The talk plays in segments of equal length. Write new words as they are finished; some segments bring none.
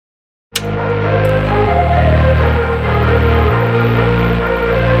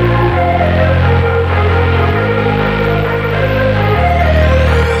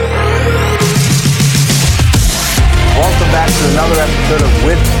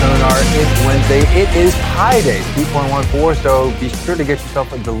Sonar. It's Wednesday. It is Pie Day, 2.14. So be sure to get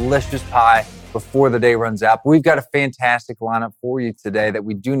yourself a delicious pie before the day runs out. But we've got a fantastic lineup for you today that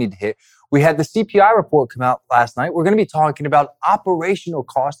we do need to hit. We had the CPI report come out last night. We're going to be talking about operational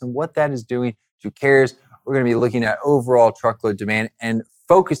costs and what that is doing to carriers. We're going to be looking at overall truckload demand and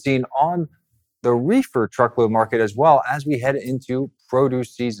focusing on the reefer truckload market as well as we head into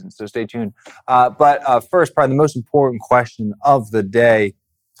produce season. So stay tuned. But first, probably the most important question of the day,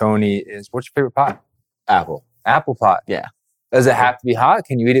 Tony, is what's your favorite pie? Apple. Apple pie. Yeah. Does it have to be hot?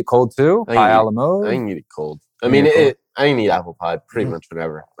 Can you eat it cold too? Pie a la mode? I can eat it cold. I can eat apple pie pretty much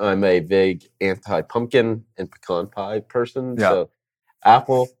whenever. I'm a big anti-pumpkin and pecan pie person. Yeah. So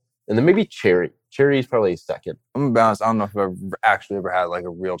apple, and then maybe cherry. Cherry is probably second. I'm gonna be honest, I don't know if I've actually ever had like a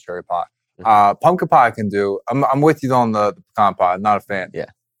real cherry pie. Pumpkin pie I can do. I'm with you on the pecan pie. Not a fan.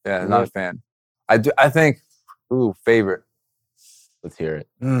 Yeah. Yeah, not a fan. I think, favorite. Let's hear it.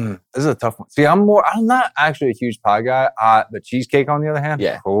 This is a tough one. See, I'm not actually a huge pie guy. The cheesecake, on the other hand,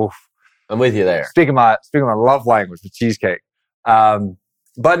 yeah. Oof. I'm with you there. Speaking my love language, the cheesecake.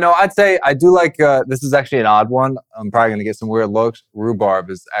 But no, I'd say I do like, this is actually an odd one. I'm probably going to get some weird looks.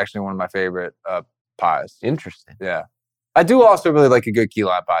 Rhubarb is actually one of my favorite pies. Interesting. Yeah. I do also really like a good key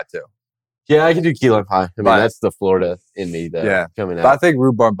lime pie too. Yeah, I can do key lime pie. I mean, that's the Florida in me coming out. But I think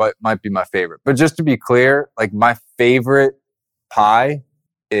rhubarb might be my favorite. But just to be clear, like my favorite pie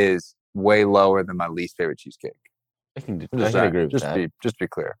is way lower than my least favorite cheesecake. I can agree with that. Just to be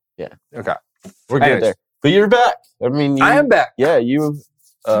clear. Yeah. Okay. We're good there. But you're back. I mean, I am back. Yeah, you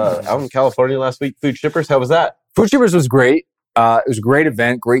out in California last week, Food Shippers. How was that? Food Shippers was great. It was a great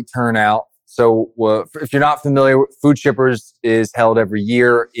event, great turnout. So if you're not familiar, Food Shippers is held every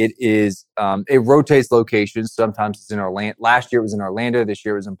year. It is it rotates locations. Sometimes it's in Orlando. Last year it was in Orlando. This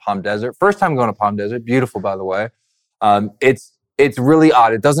year it was in Palm Desert. First time going to Palm Desert. Beautiful, by the way. It's really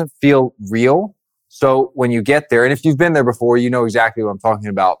odd. It doesn't feel real. So when you get there, and if you've been there before, you know exactly what I'm talking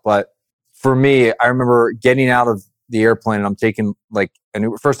about. But for me, I remember getting out of the airplane and I'm taking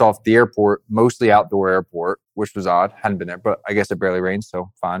first off, the airport, mostly outdoor airport, which was odd. Hadn't been there, but I guess it barely rained,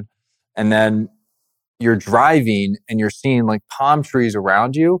 so fine. And then you're driving and you're seeing like palm trees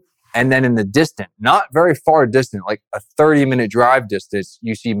around you. And then in the distance, not very far distant, like a 30-minute drive distance,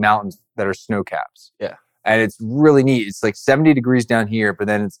 you see mountains that are snow caps. Yeah. And it's really neat. It's like 70 degrees down here, but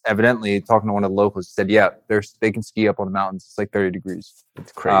then it's evidently, talking to one of the locals, he said, yeah, they can ski up on the mountains. It's like 30 degrees.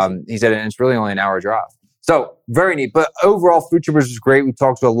 It's crazy. He said, and it's really only an hour drive. So very neat. But overall, Food Shippers was great. We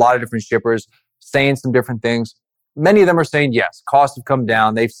talked to a lot of different shippers, saying some different things. Many of them are saying, yes, costs have come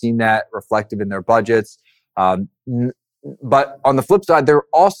down. They've seen that reflected in their budgets. But on the flip side, they're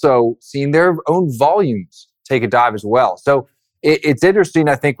also seeing their own volumes take a dive as well. So it's interesting,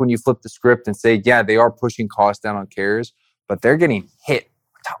 I think, when you flip the script and say, yeah, they are pushing costs down on carriers, but they're getting hit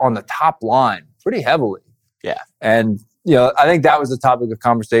on the top line pretty heavily. Yeah. And, I think that was the topic of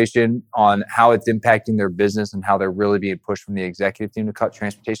conversation on how it's impacting their business and how they're really being pushed from the executive team to cut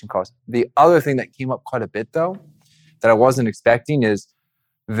transportation costs. The other thing that came up quite a bit, though, that I wasn't expecting is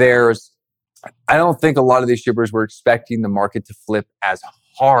I don't think a lot of these shippers were expecting the market to flip as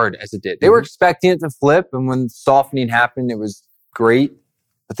hard as it did. They were expecting it to flip, and when softening happened, it was great,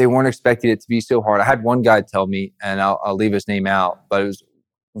 but they weren't expecting it to be so hard. I had one guy tell me, and I'll leave his name out, but it was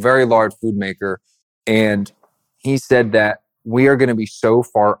a very large food maker, and he said that we are going to be so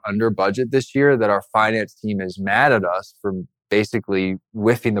far under budget this year that our finance team is mad at us for basically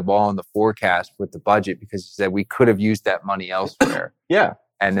whiffing the ball on the forecast with the budget, because he said we could have used that money elsewhere. Yeah.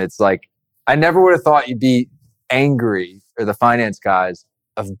 And it's like, I never would have thought you'd be angry, or the finance guys,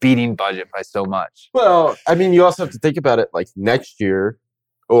 of beating budget by so much. Well, I mean, you also have to think about it like next year,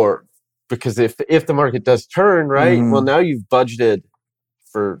 or because if the market does turn, right? Well, now you've budgeted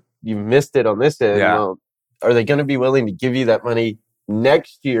you missed it on this end. Yeah. Well, are they going to be willing to give you that money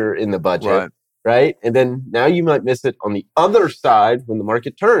next year in the budget? Right. And then now you might miss it on the other side when the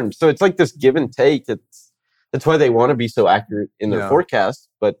market turns. So it's like this give and take. That's why they want to be so accurate in their forecast,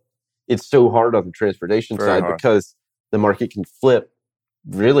 but it's so hard on the transportation side because the market can flip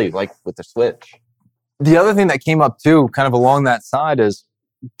really like with a switch. The other thing that came up too, kind of along that side, is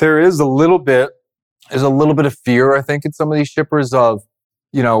there is a little bit of fear, I think, in some of these shippers of,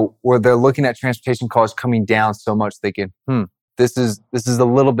 where they're looking at transportation costs coming down so much, thinking, this is a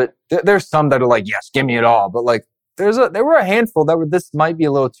little bit, there's some that are like, yes, give me it all. But like, there were a handful that this might be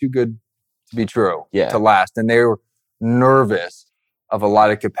a little too good to be true to last. And they were nervous of a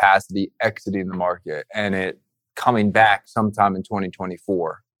lot of capacity exiting the market and it coming back sometime in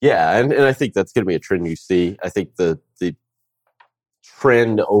 2024. Yeah, and I think that's going to be a trend you see. I think the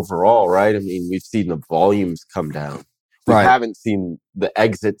trend overall, right? I mean, we've seen the volumes come down. We haven't seen the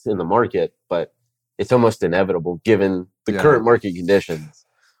exits in the market, but it's almost inevitable given the current market conditions.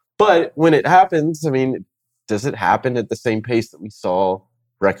 But when it happens, I mean, does it happen at the same pace that we saw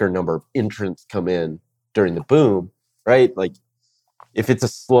record number of entrants come in during the boom, right? Like if it's a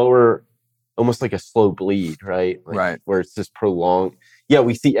slower, almost like a slow bleed, right? Like, where it's just prolonged. Yeah,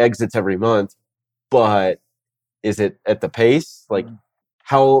 we see exits every month, but is it at the pace? Like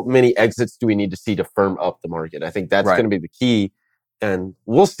how many exits do we need to see to firm up the market? I think that's going to be the key. And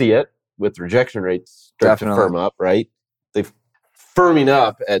we'll see it with rejection rates start to firm up, right? They've firming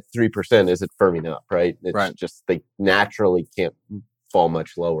up at 3%. Is it firming up, right? It's just, they naturally can't fall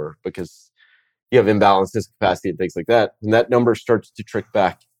much lower because you have imbalances, capacity, and things like that. And that number starts to trick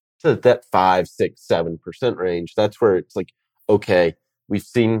back to that 5, 6, 7% range. That's where it's like, okay, we've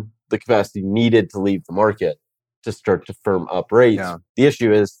seen the capacity needed to leave the market to start to firm up rates. Yeah. The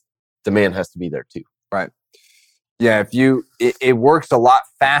issue is demand has to be there too. Right. Yeah. It works a lot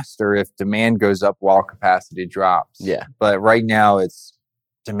faster if demand goes up while capacity drops. Yeah. But right now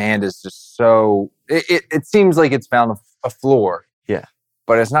demand is just so, it seems like it's found a floor. Yeah.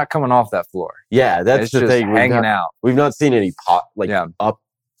 But it's not coming off that floor. Yeah. That's the thing. Hanging out. We've not seen any up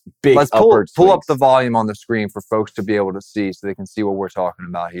big. Let's pull up the volume on the screen for folks to be able to see so they can see what we're talking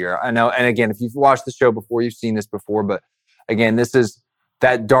about here. I know. And again, if you've watched the show before, you've seen this before, but again, this is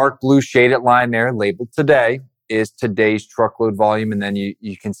that dark blue shaded line there labeled today is today's truckload volume. And then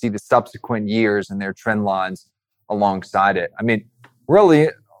you can see the subsequent years and their trend lines alongside it. I mean, really,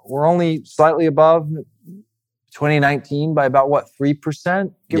 we're only slightly above 2019 by about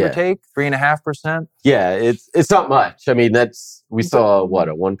 3%, give or take, 3.5%. Yeah, it's not much. I mean, we saw a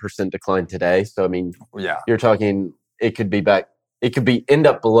 1% decline today. So I mean, you're talking it could end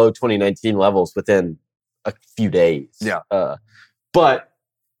up below 2019 levels within a few days. Yeah. But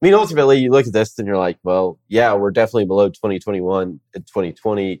I mean, ultimately, you look at this and you're like, well, yeah, we're definitely below 2021 and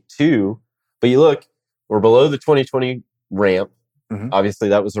 2022. But you look, we're below the 2020 ramp. Mm-hmm. Obviously,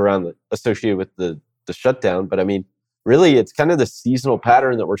 that was associated with the shutdown. But I mean, really, it's kind of the seasonal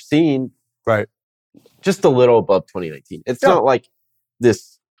pattern that we're seeing. Right. Just a little above 2019. It's not like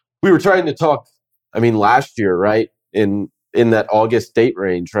this. We were trying to talk, I mean, last year, right? In that August date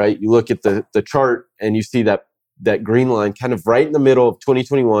range, right? You look at the chart and you see that green line kind of right in the middle of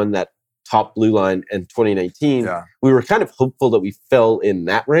 2021, that top blue line, and 2019. Yeah. We were kind of hopeful that we fell in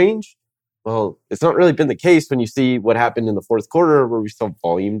that range. Well, it's not really been the case when you see what happened in the fourth quarter where we saw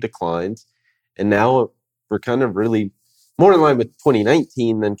volume declines. And now we're kind of really more in line with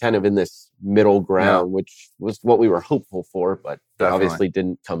 2019 than kind of in this middle ground, which was what we were hopeful for, but obviously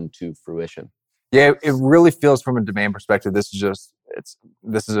didn't come to fruition. Yeah, it really feels from a demand perspective, this is a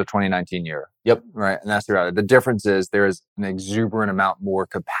 2019 year. Yep. Right. And that's the reality. The difference is there is an exuberant amount more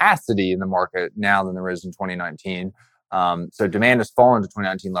capacity in the market now than there is in 2019. So demand has fallen to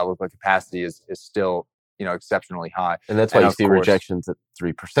 2019 levels, but capacity is still, exceptionally high. And that's why you see rejections at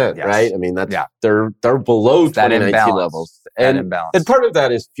 3%, right? I mean, they're below 2019 levels. And part of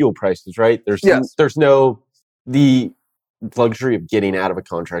that is fuel prices, right? There's no the luxury of getting out of a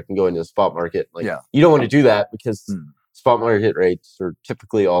contract and going to the spot market. You don't want to do that because spot market rates are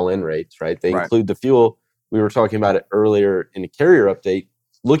typically all-in rates, right? They include the fuel. We were talking about it earlier in a carrier update.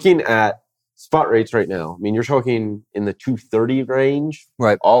 Looking at spot rates right now, I mean, you're talking in the 230 range,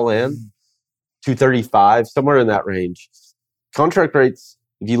 right? All in, 235, somewhere in that range. Contract rates,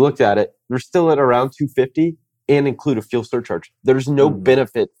 if you looked at it, they're still at around 250 and include a fuel surcharge. There's no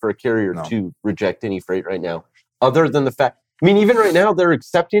benefit for a carrier to reject any freight right now, other than the fact, I mean, even right now, they're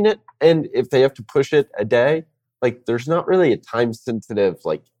accepting it. And if they have to push it a day, there's not really a time-sensitive,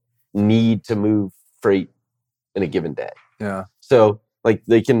 need to move freight in a given day. Yeah. So,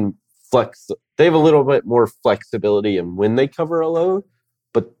 they can flex. They have a little bit more flexibility in when they cover a load,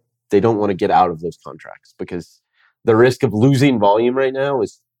 but they don't want to get out of those contracts because the risk of losing volume right now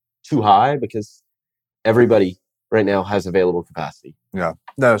is too high because everybody right now has available capacity. Yeah,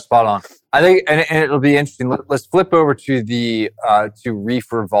 no, spot on. I think, and it'll be interesting. Let's flip over to the to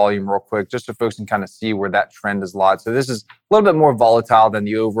reefer volume real quick, just so folks can kind of see where that trend is lied. So this is a little bit more volatile than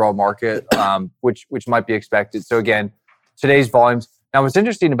the overall market, which might be expected. So again, today's volumes. Now, what's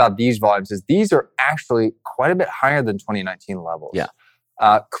interesting about these volumes is these are actually quite a bit higher than 2019 levels. Yeah,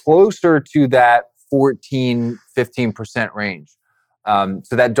 closer to that 14, 15% range.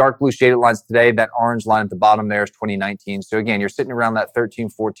 So that dark blue shaded lines today, that orange line at the bottom there is 2019. So again, you're sitting around that 13,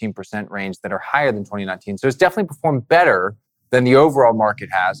 14% range that are higher than 2019. So it's definitely performed better than the overall market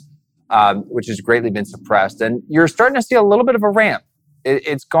has, which has greatly been suppressed. And you're starting to see a little bit of a ramp.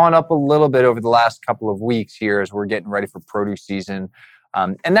 It's gone up a little bit over the last couple of weeks here as we're getting ready for produce season.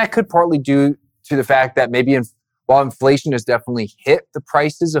 And that could partly due to the fact that maybe while inflation has definitely hit the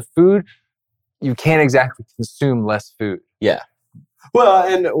prices of food, you can't exactly consume less food. Yeah. Well,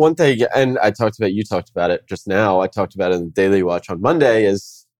 and one thing, and you talked about it just now, I talked about it in the Daily Watch on Monday,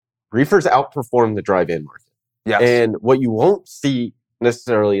 is reefers outperform the dry van market. Yes. And what you won't see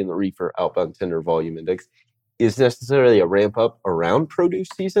necessarily in the reefer outbound tender volume index is necessarily a ramp up around produce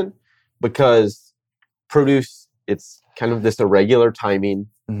season, because produce, it's kind of this irregular timing.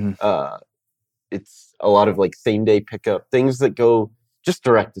 It's a lot of like same day pickup, things that go just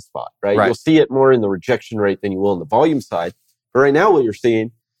direct to spot, right? You'll see it more in the rejection rate than you will in the volume side. But right now what you're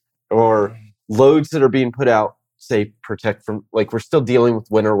seeing are loads that are being put out, say, protect from, like, we're still dealing with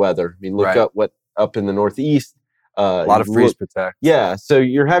winter weather. I mean, look up in the Northeast. A lot of freeze protect. Yeah. So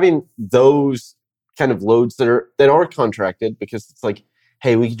you're having those kind of loads that are contracted, because it's like,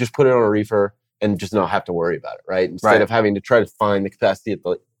 hey, we can just put it on a reefer and just not have to worry about it, right? Instead of having to try to find the capacity at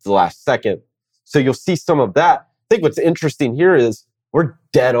the last second. So you'll see some of that. I think what's interesting here is we're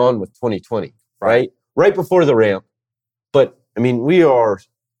dead on with 2020, right? Right before the ramp. But I mean, we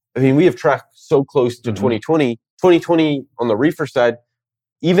have tracked so close to 2020. 2020 on the reefer side,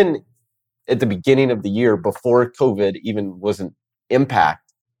 even at the beginning of the year before COVID even was an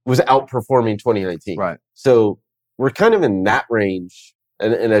impact, was outperforming 2019. Right. So we're kind of in that range.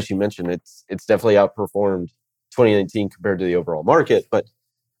 And as you mentioned, it's definitely outperformed 2019 compared to the overall market. But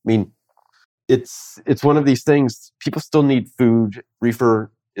I mean, it's one of these things. People still need food.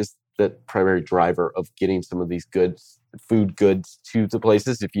 Reefer is the primary driver of getting some of these food goods to the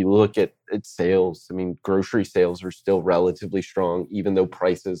places. If you look at sales, I mean, grocery sales are still relatively strong, even though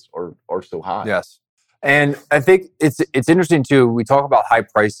prices are so high. Yes. And I think it's interesting too. We talk about high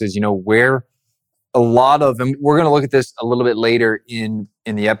prices, where a lot of, and we're going to look at this a little bit later in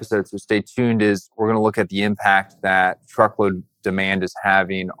the episode, so stay tuned, is we're going to look at the impact that truckload demand is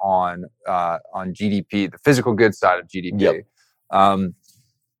having on GDP, the physical goods side of GDP.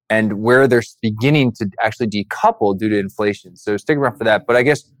 And where they're beginning to actually decouple due to inflation. So stick around for that. But I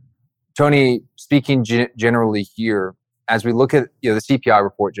guess, Tony, speaking generally here, as we look at, the CPI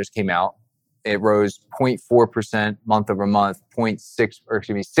report just came out, it rose 0.4% month over month,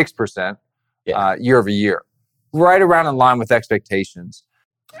 6% year over year, right around in line with expectations.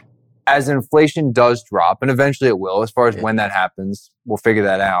 As inflation does drop, and eventually it will, as far as when that happens, we'll figure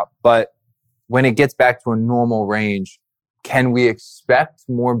that out. But when it gets back to a normal range, can we expect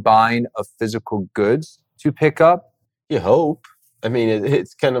more buying of physical goods to pick up? You hope. I mean,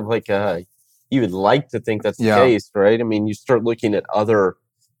 it's kind of like you would like to think that's the case, right? I mean, you start looking at other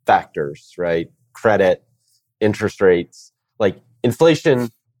factors, right? Credit, interest rates, like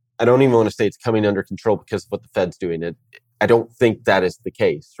inflation. I don't even want to say it's coming under control because of what the Fed's doing. I don't think that is the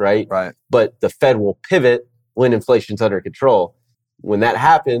case, right? Right. But the Fed will pivot when inflation's under control. When that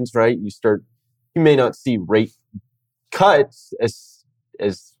happens, right, you may not see rate cuts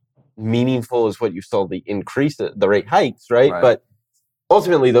as meaningful as what you saw the rate hikes, right? But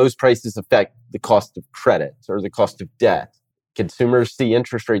ultimately, those prices affect the cost of credit or the cost of debt. Consumers see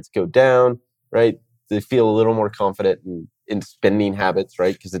interest rates go down, right? They feel a little more confident in spending habits,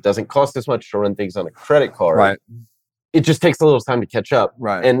 right? Because it doesn't cost as much to run things on a credit card. Right. It just takes a little time to catch up.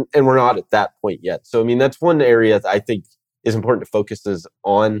 Right. And we're not at that point yet. So, I mean, that's one area that I think is important to focus is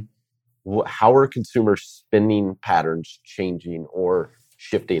on how are consumer spending patterns changing or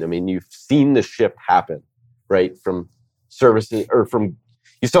shifting? I mean, you've seen the shift happen, right? From services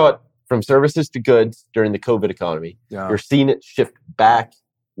you saw it from services to goods during the COVID economy. Yeah. You're seeing it shift back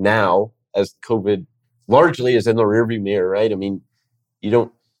now as COVID largely is in the rearview mirror, right? I mean,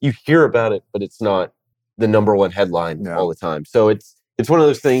 you hear about it, but it's not the number one headline all the time. So it's one of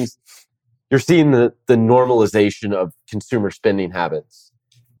those things. You're seeing the normalization of consumer spending habits.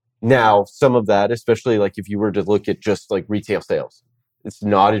 Now, some of that, especially like if you were to look at just like retail sales, it's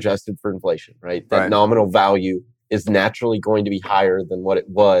not adjusted for inflation, right? That nominal value is naturally going to be higher than what it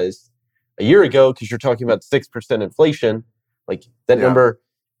was a year ago because you're talking about 6% inflation. Like that number,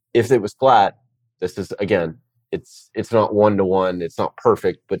 if it was flat, this is, again, it's not 1-to-1, it's not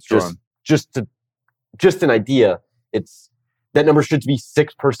perfect, but just an idea, that number should be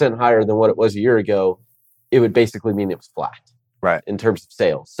 6% higher than what it was a year ago. It would basically mean it was flat. Right. In terms of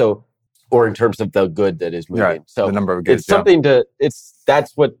sales. So, or in terms of the good that is moving. Right. So the number of goods, it's something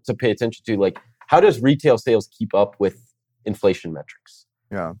that's what to pay attention to. Like, how does retail sales keep up with inflation metrics?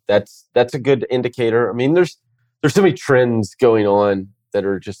 Yeah. That's a good indicator. I mean, there's so many trends going on that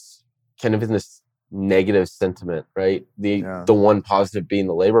are just kind of in this negative sentiment, right? The one positive being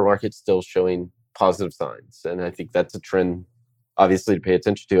the labor market still showing positive signs. And I think that's a trend, obviously, to pay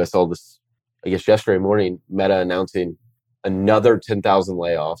attention to. I saw this, I guess, yesterday morning, Meta announcing another 10,000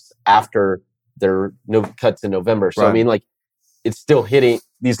 layoffs after there are no cuts in November. So, Right. I mean, like, it's still hitting,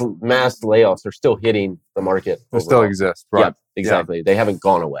 these mass layoffs are still hitting the market. They still exist. Right. Yeah, exactly. Yeah. They haven't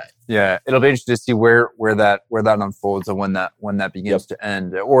gone away. Yeah. It'll be interesting to see where that unfolds and when that begins to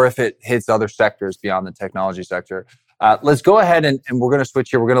end, or if it hits other sectors beyond the technology sector. Let's go ahead and we're going to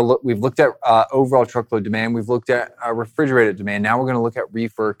switch here. We've looked at overall truckload demand. We've looked at refrigerated demand. Now we're going to look at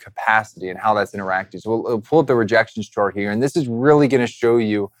reefer capacity and how that's interacting. So we'll pull up the rejections chart here. And this is really going to show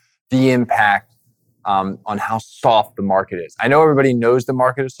you the impact on how soft the market is. I know everybody knows the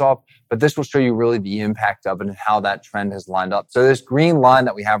market is soft, but this will show you really the impact of it and how that trend has lined up. So this green line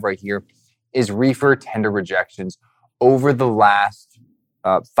that we have right here is reefer tender rejections over the last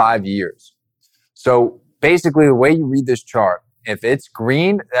 5 years. So basically, the way you read this chart, if it's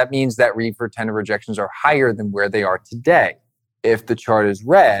green, that means that reefer tender rejections are higher than where they are today. If the chart is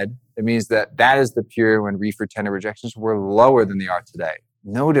red, it means that is the period when reefer tender rejections were lower than they are today.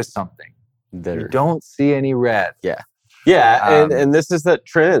 Notice something. You don't see any red. Yeah. And this is that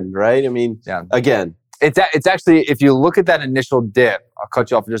trend, right? I mean, again, it's actually, if you look at that initial dip, I'll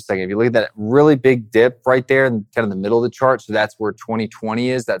cut you off for just a second. If you look at that really big dip right there in kind of the middle of the chart, so that's where 2020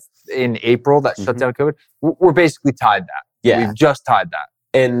 is. That's in April, that shut down COVID. We're basically tied that. Yeah. We've just tied that.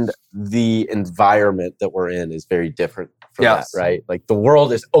 And the environment that we're in is very different from that, right? Like the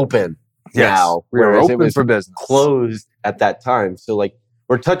world is open now. We're open, it was for business. Closed at that time. So like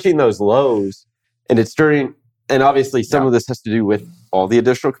we're touching those lows, and it's during, and obviously some of this has to do with all the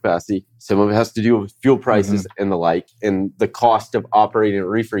additional capacity. Some of it has to do with fuel prices and the like. And the cost of operating a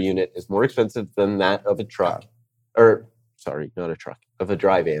reefer unit is more expensive than that of a truck. Or, sorry, not a truck, of a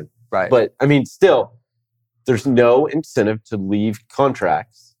dry van. Right. But I mean, still, there's no incentive to leave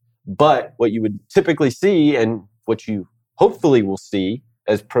contracts. But what you would typically see, and what you hopefully will see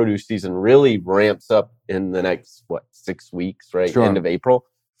as produce season really ramps up in the next, 6 weeks, right? Sure. End of April.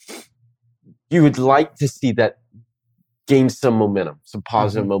 You would like to see that gain some momentum, some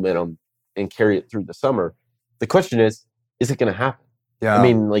positive momentum, and carry it through the summer. The question is it going to happen? Yeah. I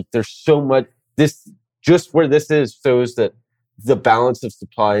mean, like there's so much, just where this is shows that the balance of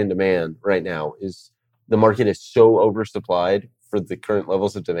supply and demand right now is, the market is so oversupplied for the current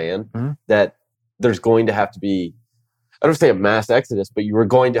levels of demand that there's going to have to be, I don't say a mass exodus, but you are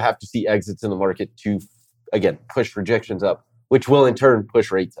going to have to see exits in the market to, again, push rejections up, which will in turn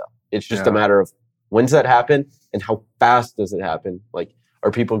push rates up. It's just a matter of when's that happen and how fast does it happen? Like,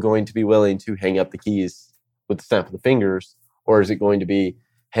 are people going to be willing to hang up the keys with the snap of the fingers? Or is it going to be,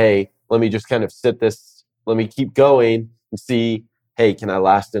 hey, let me just kind of let me keep going and see, hey, can I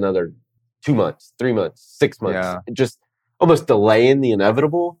last another 2 months, 3 months, 6 months? Yeah. Just almost delaying the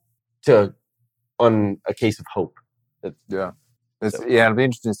inevitable on a case of hope. It'll be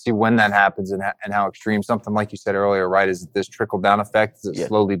interesting to see when that happens and how extreme something like you said earlier, right? Is it this trickle down effect? Does it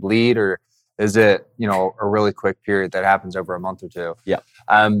slowly bleed, or is it, a really quick period that happens over a month or two? Yeah.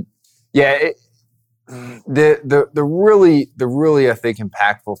 The really I think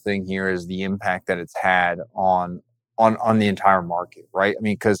impactful thing here is the impact that it's had on the entire market, right? I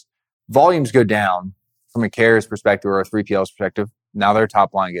mean, because volumes go down from a carrier's perspective or a 3PL's perspective. Now their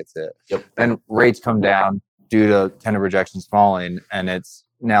top line gets hit. Yep. Then rates come down due to tender rejections falling, and it's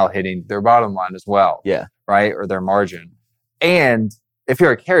now hitting their bottom line as well. Yeah. Right? Or their margin. And if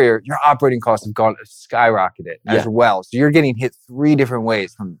you're a carrier, your operating costs have skyrocketed as well. So you're getting hit 3 different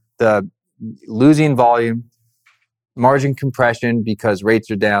ways, from the losing volume, margin compression because rates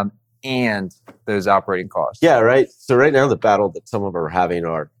are down, and those operating costs. Yeah, right. So right now the battle that some of them are having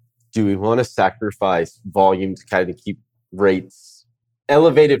are, do we want to sacrifice volume to kind of keep rates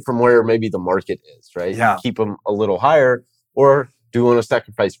elevated from where maybe the market is, right? Yeah. Keep them a little higher, or do we want to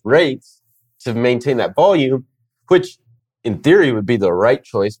sacrifice rates to maintain that volume, which in theory would be the right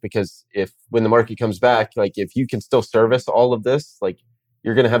choice, because when the market comes back, like if you can still service all of this, like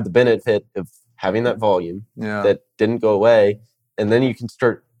you're going to have the benefit of having that volume that didn't go away. And then you can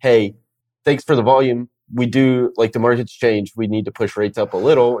start, hey, thanks for the volume. We do, like, the market's changed. We need to push rates up a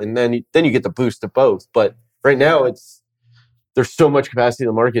little. And then you get the boost of both. But right now there's so much capacity in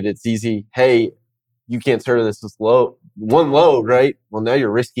the market. It's easy. Hey, you can't serve this as one load, right? Well, now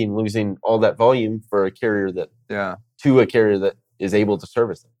you're risking losing all that volume for a carrier to a carrier that is able to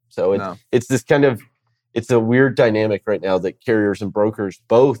service it. So it's this kind of, it's a weird dynamic right now that carriers and brokers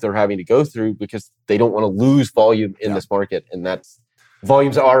both are having to go through, because they don't want to lose volume in this market. And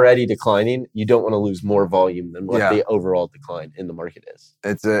volume's already declining. You don't want to lose more volume than what the overall decline in the market is.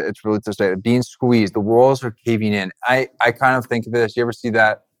 It's really tough to say. Being squeezed, the walls are caving in. I kind of think of this. You ever see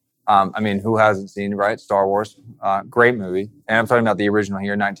that? Who hasn't seen, right? Star Wars, great movie. And I'm talking about the original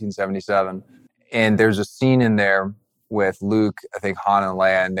here, 1977. And there's a scene in there with Luke, I think Han and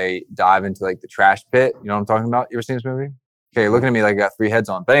Leia, and they dive into like the trash pit. You know what I'm talking about? You ever seen this movie? Okay, you're looking at me like I got 3 heads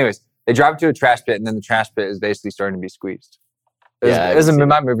on. But anyways, they drive to a trash pit, and then the trash pit is basically starting to be squeezed. It's a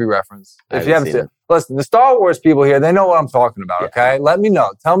my movie reference. If you haven't seen it, listen, the Star Wars people here, they know what I'm talking about. Okay, let me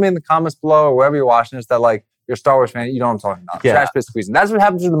know. Tell me in the comments below or wherever you're watching this that like you're a Star Wars fan. You know what I'm talking about. Trash pit squeezing. That's what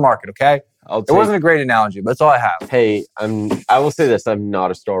happens to the market. Okay, it wasn't a great analogy, but that's all I have. Hey, I will say this: I'm not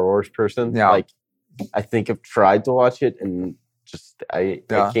a Star Wars person. Yeah. Like, I think I've tried to watch it and just I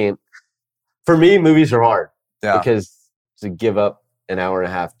can't. For me, movies are hard because to give up an hour and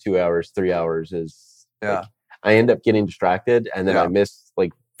a half, 2 hours, 3 hours is like, I end up getting distracted and then I miss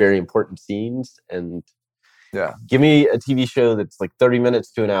like very important scenes. And give me a TV show that's like 30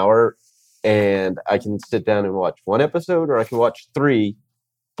 minutes to an hour and I can sit down and watch 1 episode or I can watch 3,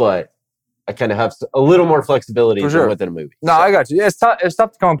 but I kind of have a little more flexibility than within a movie. No, I got you. Yeah, it's tough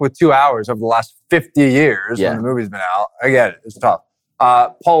to come up with 2 hours over the last 50 years when the movie's been out. I get it. It's tough.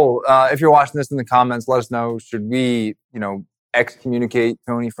 Paul, if you're watching this in the comments, let us know. Should we, excommunicate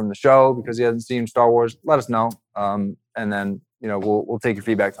Tony from the show because he hasn't seen Star Wars? Let us know. And then, we'll take your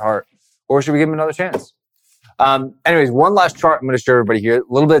feedback to heart. Or should we give him another chance? Anyways, one last chart I'm going to show everybody here. A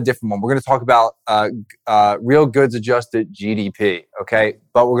little bit different one. We're going to talk about real goods adjusted GDP, okay?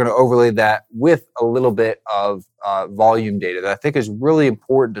 But we're going to overlay that with a little bit of volume data that I think is really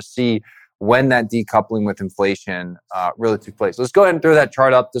important to see when that decoupling with inflation really took place. Let's go ahead and throw that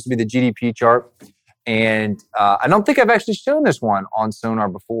chart up. This will be the GDP chart. And I don't think I've actually shown this one on Sonar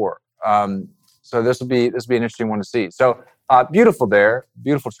before. So this will be an interesting one to see. So beautiful there.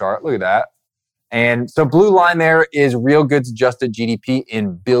 Beautiful chart. Look at that. And so blue line there is real goods adjusted GDP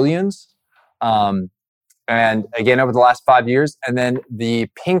in billions. And again, over the last 5 years. And then the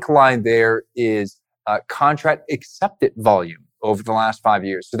pink line there is contract accepted volume over the last 5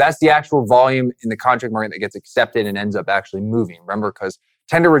 years. So that's the actual volume in the contract market that gets accepted and ends up actually moving. Remember, because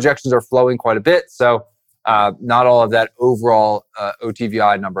tender rejections are flowing quite a bit. So not all of that overall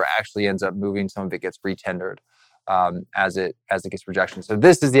OTVI number actually ends up moving. Some of it gets retendered as it gets rejection. So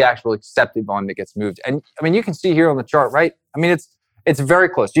this is the actual accepted volume that gets moved. And I mean, you can see here on the chart, right? I mean, it's very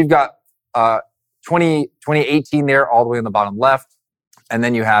close. You've got 2018 there all the way on the bottom left. And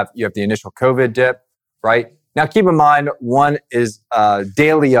then you have the initial COVID dip, right? Now, keep in mind, one is a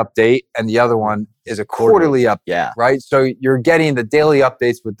daily update and the other one is a quarterly update, right? So you're getting the daily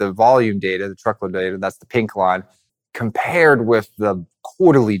updates with the volume data, the truckload data, that's the pink line, compared with the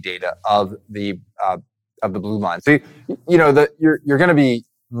quarterly data of the blue line. So, you're going to be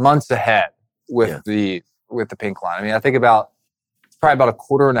months ahead with the pink line. I mean, I think it's probably about a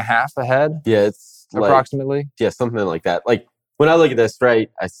quarter and a half ahead. Yeah, it's approximately. Something like that. Like, when I look at this, right,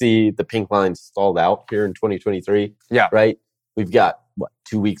 I see the pink line stalled out here in 2023. Yeah. Right? We've got,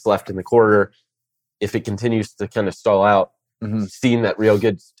 2 weeks left in the quarter. If it continues to kind of stall out, seeing that real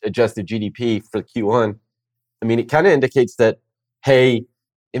good adjusted GDP for Q1, I mean, it kind of indicates that, hey,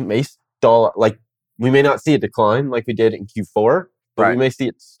 it may stall, like, we may not see a decline like we did in Q4, but we may see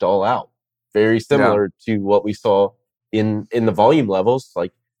it stall out. Very similar to what we saw in the volume levels.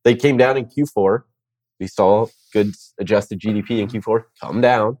 Like, they came down in Q4. We saw goods adjusted GDP in Q4 come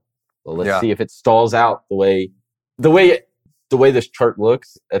down. Well, let's see if it stalls out the way this chart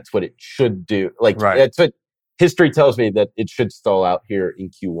looks. That's what it should do. Like that's what history tells me, that it should stall out here in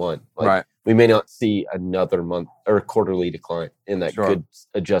Q1. Like, we may not see another month or quarterly decline in that goods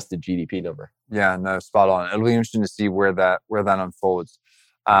adjusted GDP number. Yeah, no, spot on. It'll be interesting to see where that unfolds.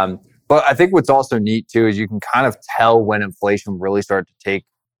 But I think what's also neat too is you can kind of tell when inflation really started to take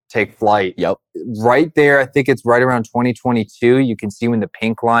flight. Yep. Right there, I think it's right around 2022. You can see when the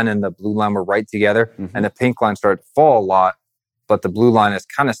pink line and the blue line were right together, and the pink line started to fall a lot, but the blue line has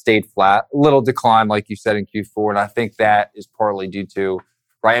kind of stayed flat. A little decline, like you said, in Q4, and I think that is partly due to,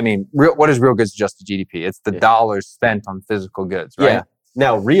 right? I mean, what is real goods adjusted GDP? It's the dollars spent on physical goods, right? Yeah.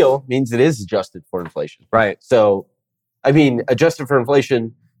 Now, real means it is adjusted for inflation. Right. So, I mean, adjusted for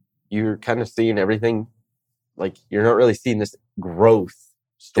inflation, you're kind of seeing everything, like, you're not really seeing this growth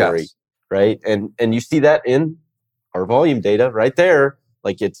story, right? And you see that in our volume data right there.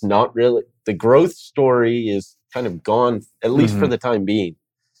 Like, it's not really, the growth story is kind of gone, at least for the time being.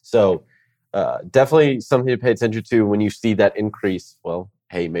 So definitely something to pay attention to when you see that increase. Well,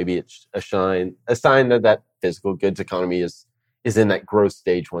 hey, maybe it's a sign that physical goods economy is in that growth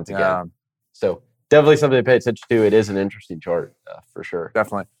stage once again. So definitely something to pay attention to. It is an interesting chart for sure.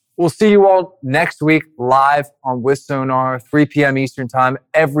 Definitely. We'll see you all next week live on With Sonar, 3 p.m. Eastern Time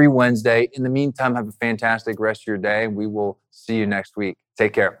every Wednesday. In the meantime, have a fantastic rest of your day. We will see you next week.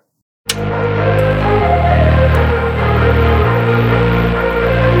 Take care.